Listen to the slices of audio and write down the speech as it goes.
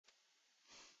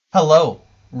Hello,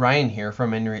 Ryan here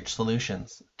from InReach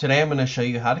Solutions. Today I'm going to show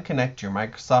you how to connect your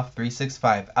Microsoft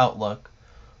 365 Outlook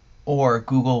or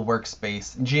Google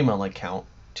Workspace Gmail account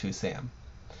to SAM.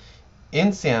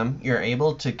 In SAM, you're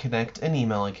able to connect an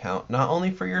email account not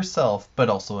only for yourself, but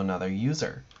also another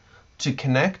user. To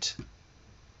connect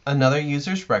another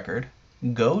user's record,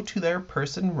 go to their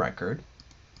person record,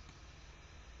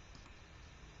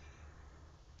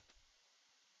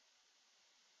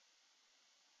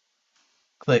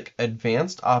 click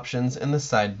Advanced Options in the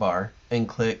sidebar, and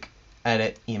click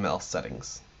Edit Email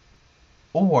Settings.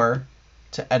 Or,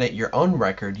 to edit your own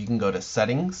record, you can go to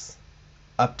Settings,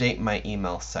 Update My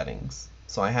Email Settings.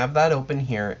 So I have that open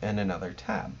here in another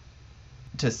tab.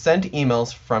 To send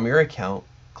emails from your account,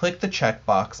 click the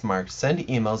checkbox marked Send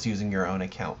Emails Using Your Own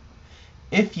Account.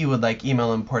 If you would like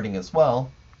email importing as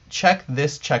well, check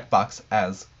this checkbox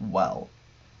as well.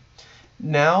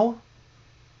 Now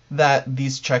that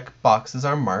these checkboxes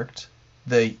are marked,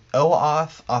 the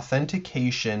OAuth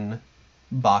authentication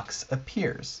box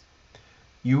appears.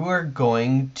 You are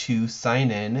going to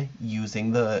sign in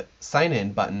using the sign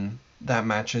in button that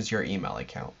matches your email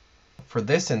account. For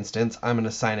this instance, I'm going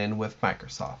to sign in with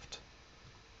Microsoft.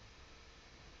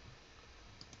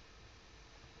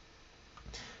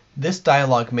 This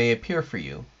dialog may appear for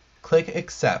you. Click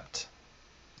Accept.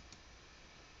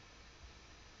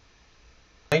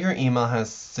 Now your email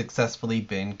has successfully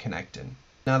been connected.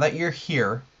 Now that you're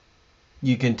here,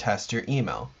 you can test your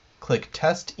email. Click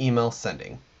Test Email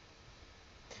Sending.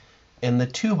 In the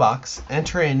To box,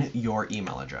 enter in your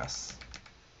email address.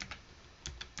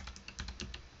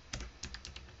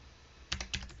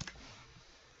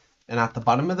 And at the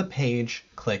bottom of the page,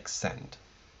 click Send.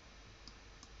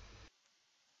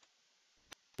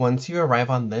 Once you arrive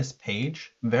on this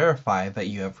page, verify that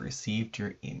you have received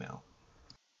your email.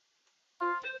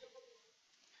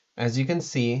 As you can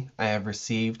see, I have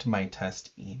received my test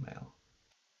email.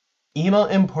 Email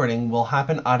importing will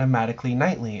happen automatically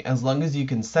nightly. As long as you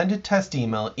can send a test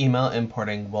email, email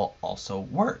importing will also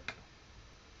work.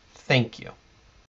 Thank you.